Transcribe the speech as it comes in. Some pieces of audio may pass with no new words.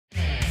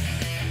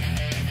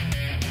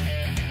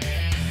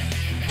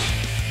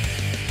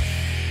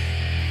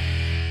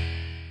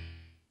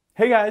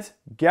Hey guys,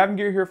 Gavin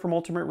Gear here from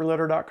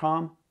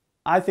UltimateReloader.com.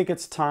 I think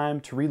it's time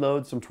to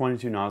reload some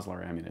 22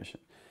 Nosler ammunition.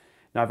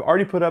 Now I've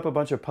already put up a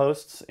bunch of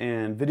posts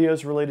and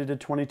videos related to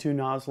 22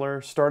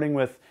 Nosler, starting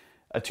with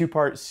a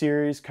two-part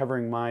series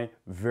covering my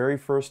very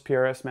first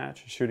PRS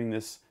match, shooting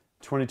this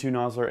 22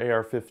 Nosler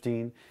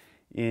AR-15.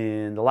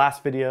 In the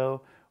last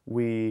video,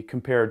 we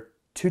compared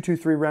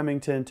 223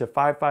 Remington to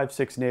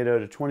 5.56 NATO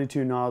to 22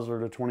 Nosler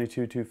to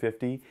 22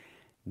 250.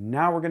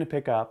 Now we're going to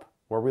pick up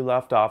where we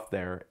left off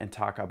there and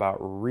talk about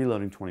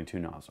reloading 22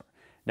 Nosler.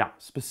 Now,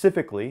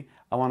 specifically,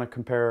 I want to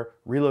compare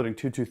reloading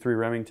 223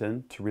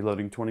 Remington to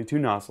reloading 22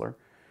 Nosler.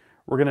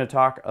 We're going to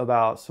talk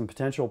about some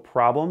potential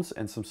problems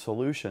and some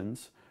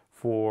solutions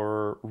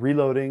for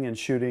reloading and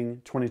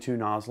shooting 22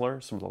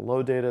 Nosler, some of the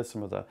load data,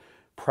 some of the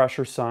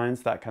pressure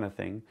signs, that kind of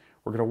thing.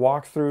 We're going to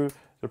walk through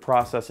the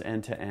process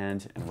end to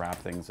end and wrap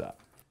things up.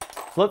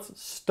 So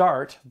let's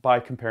start by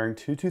comparing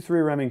 223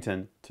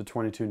 Remington to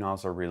 22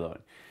 Nosler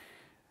reloading.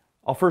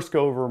 I'll first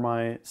go over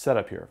my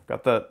setup here. I've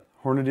got the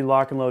Hornady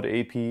Lock and Load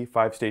AP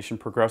 5-station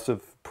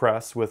progressive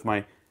press with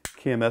my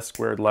KMS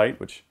squared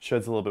light, which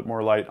sheds a little bit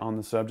more light on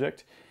the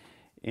subject.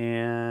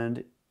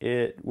 And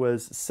it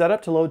was set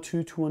up to load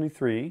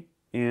 223,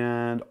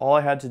 and all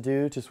I had to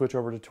do to switch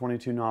over to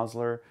 22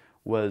 Nosler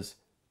was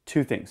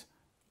two things.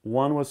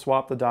 One was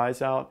swap the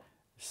dies out.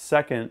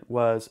 Second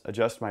was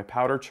adjust my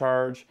powder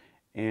charge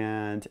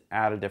and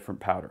add a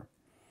different powder.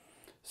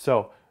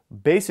 So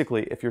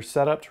basically, if you're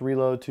set up to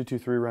reload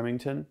 223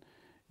 Remington,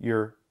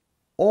 you're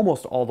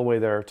almost all the way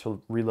there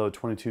to reload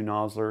 22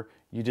 Nosler.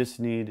 You just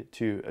need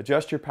to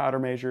adjust your powder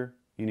measure.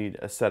 You need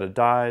a set of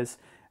dies.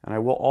 And I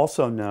will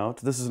also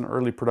note, this is an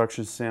early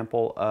production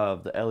sample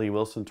of the L.E.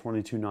 Wilson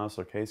 22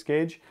 Nosler case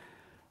gauge,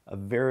 a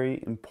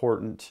very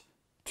important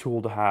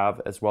tool to have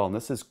as well. And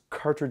this is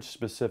cartridge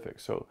specific.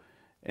 So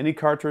any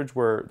cartridge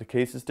where the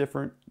case is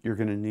different, you're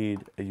going to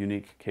need a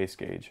unique case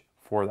gauge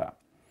for that.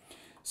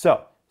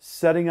 So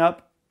setting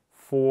up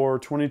for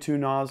 22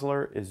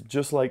 Nosler is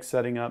just like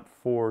setting up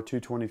for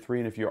 223,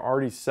 and if you're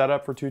already set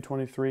up for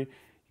 223,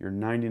 you're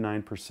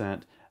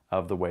 99%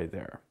 of the way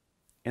there.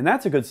 And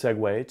that's a good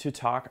segue to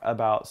talk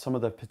about some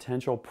of the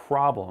potential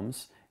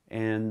problems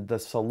and the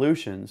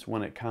solutions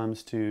when it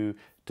comes to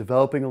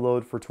developing a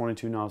load for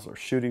 22 Nosler,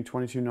 shooting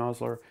 22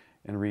 Nosler,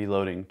 and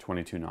reloading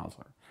 22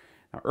 Nosler.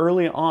 Now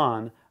early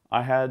on,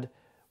 I had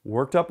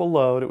worked up a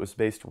load. It was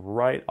based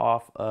right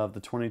off of the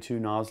 22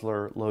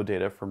 Nosler load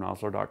data from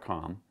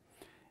Nosler.com.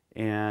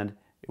 And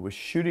it was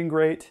shooting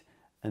great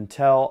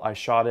until I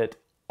shot it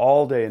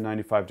all day in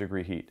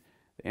 95-degree heat.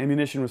 The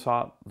ammunition was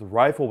hot, the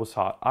rifle was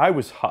hot, I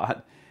was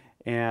hot,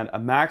 and a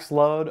max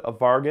load of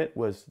Varget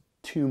was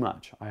too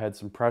much. I had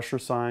some pressure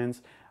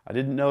signs. I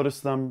didn't notice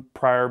them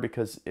prior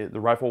because the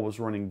rifle was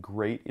running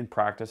great in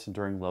practice and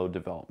during load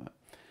development.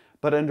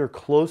 But under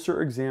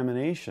closer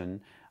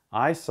examination,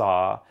 I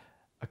saw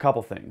a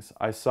couple things.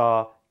 I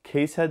saw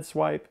case head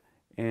swipe,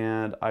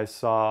 and I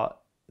saw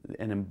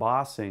an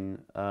embossing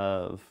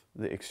of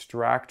the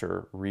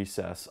extractor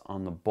recess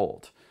on the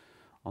bolt,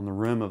 on the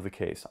rim of the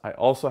case. I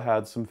also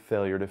had some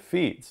failure to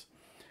feeds.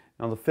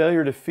 Now the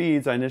failure to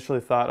feeds, I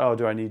initially thought, oh,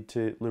 do I need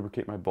to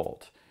lubricate my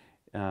bolt?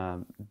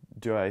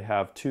 Do I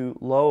have too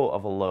low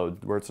of a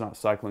load where it's not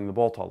cycling the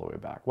bolt all the way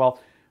back? Well,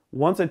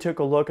 once I took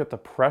a look at the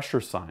pressure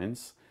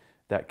signs,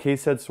 that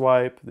case head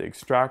swipe, the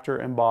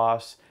extractor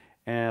emboss,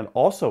 and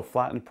also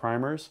flattened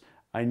primers,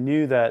 I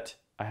knew that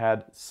I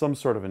had some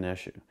sort of an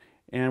issue.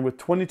 And with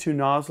 22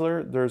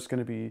 Nosler, there's going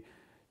to be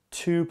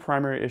two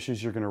primary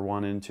issues you're going to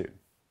run into.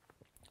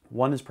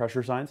 One is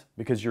pressure signs,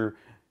 because you're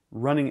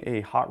running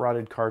a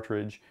hot-rodded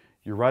cartridge,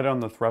 you're right on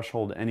the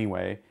threshold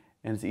anyway,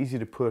 and it's easy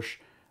to push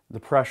the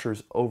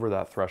pressures over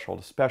that threshold,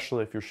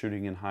 especially if you're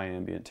shooting in high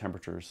ambient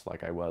temperatures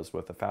like I was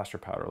with a faster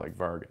powder like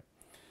Varget.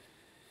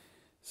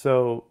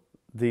 So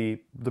the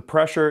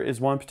pressure is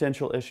one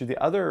potential issue.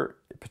 The other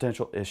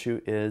potential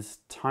issue is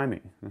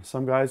timing.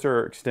 Some guys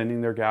are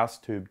extending their gas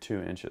tube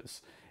 2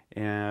 inches.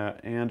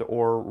 And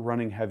or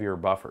running heavier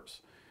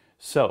buffers.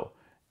 So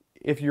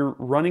if you're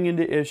running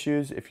into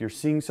issues, if you're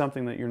seeing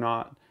something that you're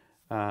not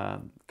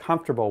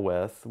comfortable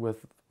with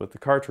the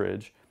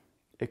cartridge,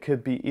 it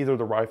could be either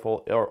the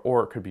rifle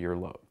or it could be your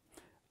load.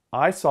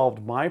 I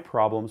solved my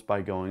problems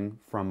by going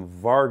from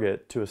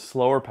Varget to a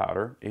slower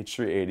powder,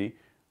 H380,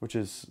 which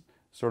is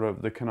sort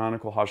of the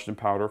canonical Hodgdon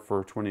powder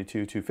for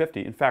 22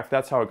 250. In fact,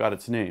 that's how it got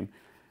its name.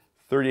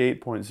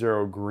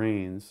 38.0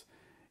 grains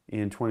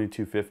in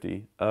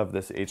 2250 of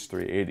this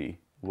H380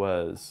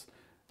 was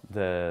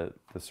the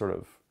sort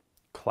of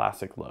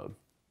classic load.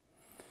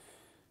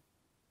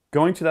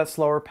 Going to that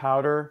slower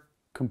powder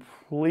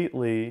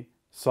completely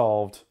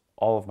solved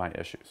all of my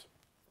issues.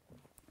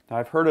 Now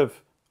I've heard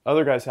of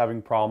other guys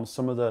having problems.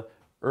 Some of the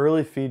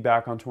early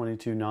feedback on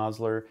 22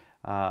 Nosler,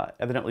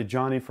 evidently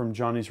Johnny from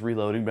Johnny's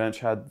Reloading Bench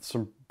had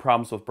some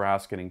problems with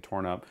brass getting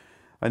torn up.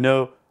 I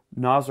know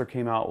Nosler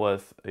came out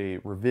with a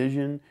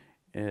revision.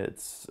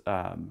 It's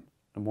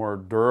a more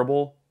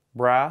durable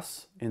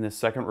brass in the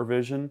second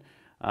revision.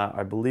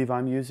 I believe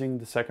I'm using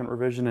the second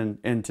revision,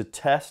 and to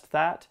test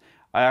that,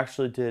 I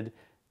actually did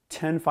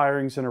 10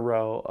 firings in a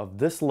row of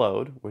this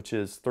load, which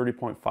is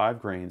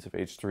 30.5 grains of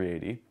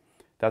H380.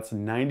 That's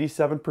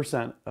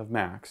 97% of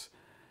max.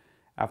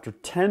 After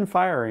 10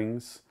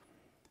 firings,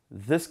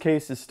 this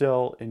case is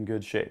still in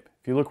good shape.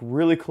 If you look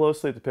really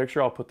closely at the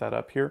picture, I'll put that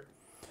up here,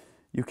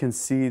 you can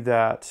see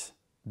that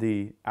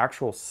the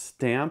actual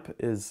stamp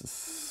is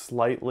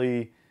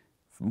slightly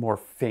more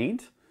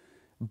faint,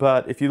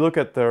 but if you look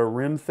at the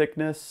rim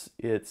thickness,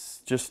 it's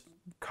just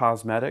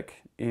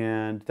cosmetic,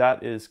 and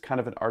that is kind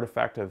of an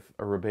artifact of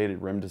a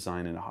rebated rim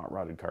design in a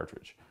hot-rodded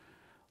cartridge.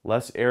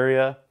 Less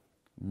area,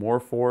 more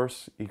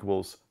force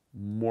equals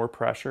more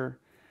pressure.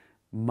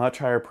 Much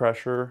higher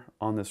pressure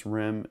on this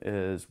rim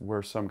is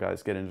where some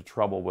guys get into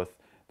trouble with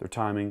their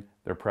timing,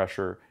 their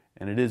pressure,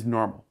 and it is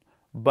normal.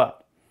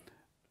 But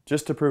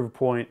just to prove a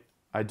point,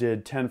 I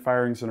did 10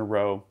 firings in a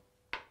row,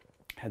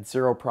 had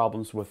zero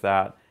problems with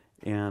that,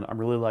 and I'm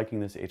really liking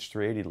this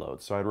H380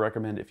 load. So I'd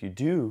recommend, if you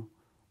do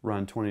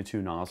run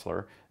 22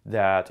 Nosler,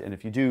 and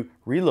if you do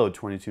reload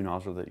 22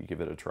 Nosler, that you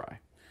give it a try.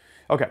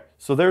 Okay,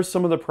 so there's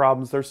some of the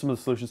problems, there's some of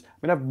the solutions.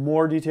 I'm gonna have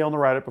more detail in the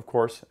write-up, of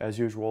course, as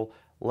usual.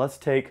 Let's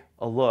take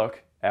a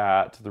look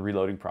at the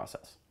reloading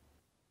process.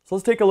 So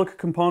let's take a look at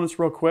components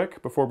real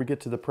quick before we get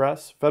to the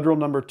press. Federal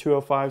number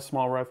 205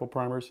 small rifle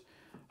primers,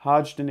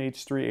 Hodgdon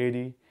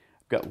H380.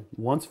 I've got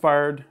once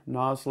fired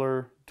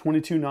Nosler,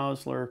 22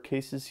 Nosler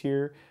cases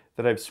here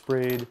that I've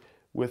sprayed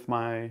with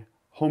my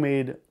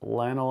homemade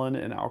lanolin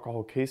and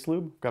alcohol case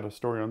lube. Got a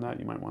story on that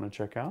you might want to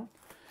check out.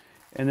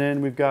 And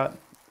then we've got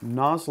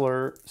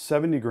Nosler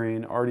 70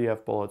 grain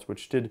RDF bullets,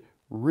 which did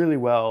really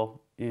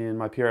well in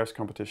my PRS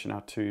competition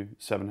out to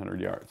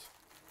 700 yards.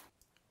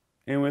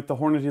 And with the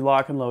Hornady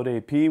Lock and Load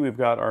AP, we've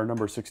got our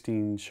number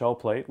 16 shell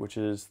plate, which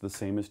is the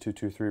same as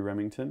 223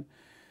 Remington.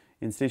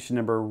 In station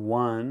number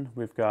 1,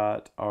 we've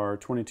got our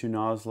 22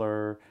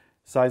 Nosler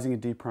sizing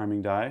and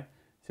depriming die.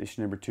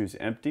 Station number 2 is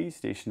empty.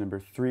 Station number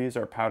 3 is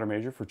our powder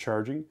measure for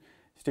charging.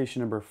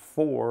 Station number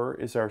 4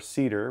 is our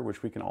cedar,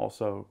 which we can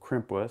also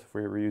crimp with if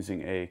we were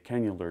using a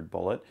cannulared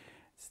bullet.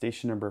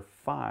 Station number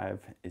 5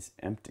 is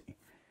empty.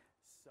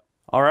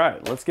 All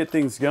right, let's get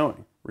things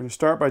going. We're going to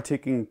start by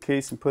taking a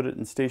case and put it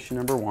in station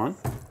number 1.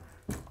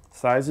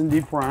 Size and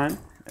deprime,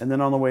 and then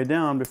on the way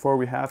down, before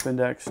we half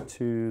index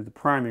to the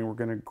priming, we're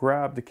going to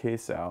grab the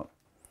case out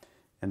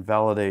and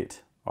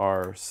validate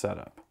our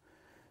setup.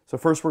 So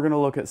first we're going to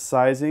look at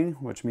sizing,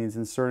 which means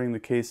inserting the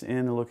case in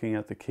and looking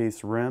at the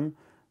case rim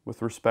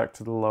with respect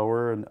to the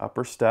lower and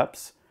upper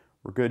steps.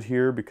 We're good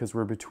here because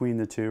we're between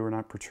the two. We're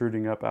not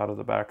protruding up out of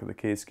the back of the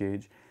case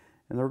gauge.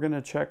 And then we're going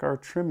to check our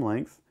trim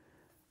length.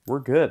 We're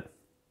good.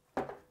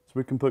 So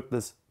we can put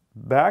this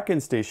back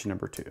in station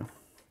number 2,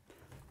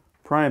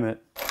 prime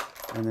it,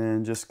 and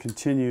then just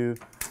continue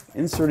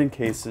inserting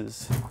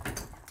cases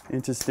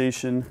into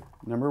station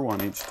number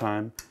 1 each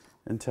time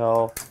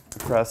until the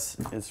press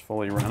is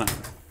fully run up.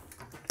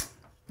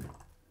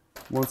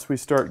 Once we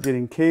start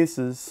getting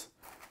cases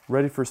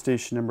ready for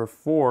station number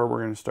 4, we're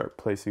going to start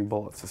placing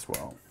bullets as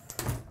well.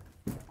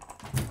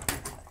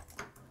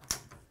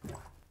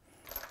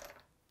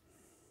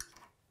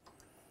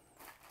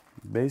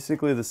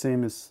 Basically the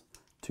same as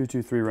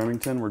 223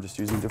 Remington, we're just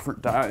using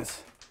different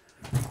dies.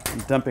 I'm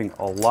dumping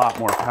a lot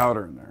more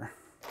powder in there,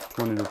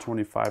 20 to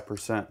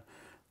 25%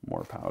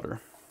 more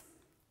powder.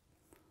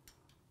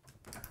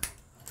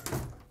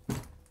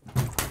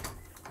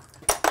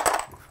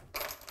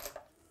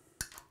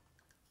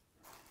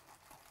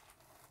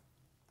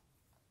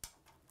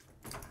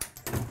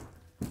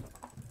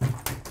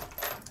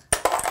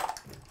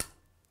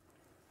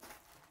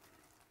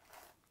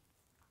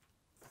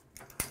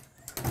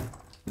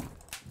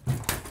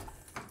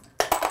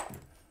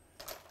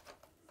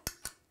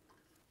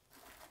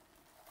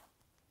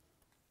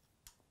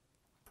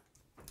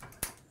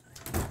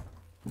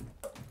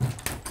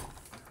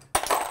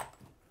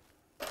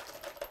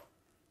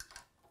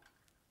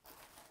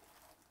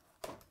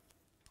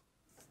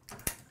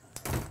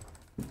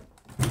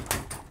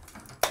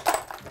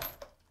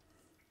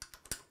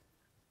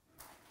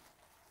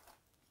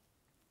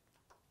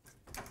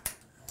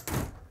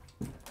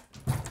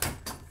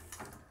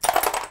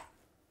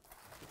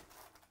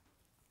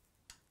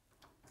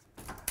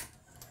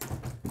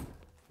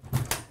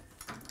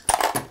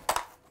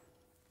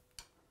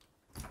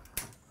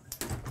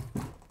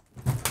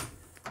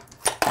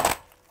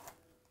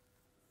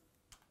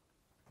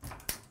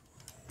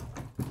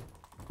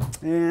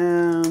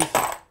 And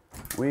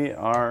we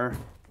are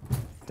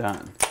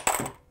done.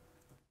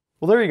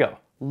 Well, there you go.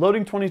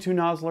 Loading 22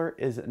 Nosler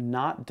is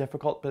not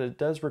difficult, but it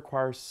does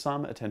require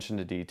some attention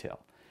to detail.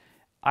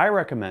 I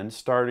recommend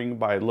starting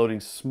by loading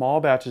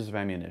small batches of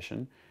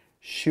ammunition,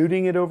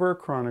 shooting it over a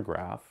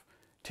chronograph,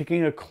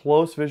 taking a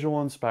close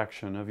visual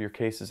inspection of your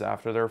cases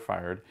after they're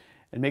fired,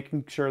 and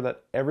making sure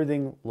that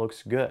everything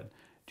looks good.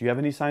 Do you have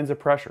any signs of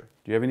pressure?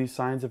 Do you have any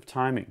signs of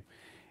timing?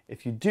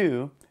 If you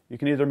do, you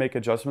can either make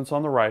adjustments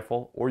on the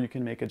rifle or you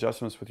can make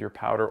adjustments with your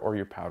powder or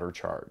your powder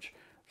charge.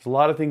 There's a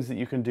lot of things that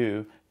you can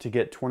do to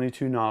get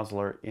 22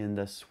 Nosler in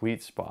the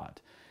sweet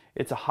spot.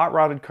 It's a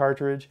hot-rodded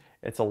cartridge,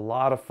 it's a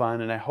lot of fun,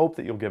 and I hope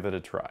that you'll give it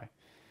a try.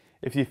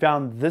 If you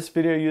found this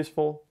video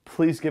useful,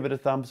 please give it a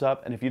thumbs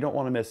up. And if you don't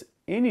want to miss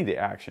any of the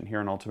action here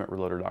on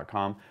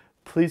ultimatereloader.com,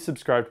 please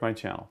subscribe to my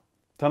channel.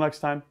 Till next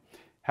time,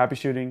 happy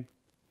shooting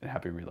and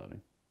happy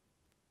reloading.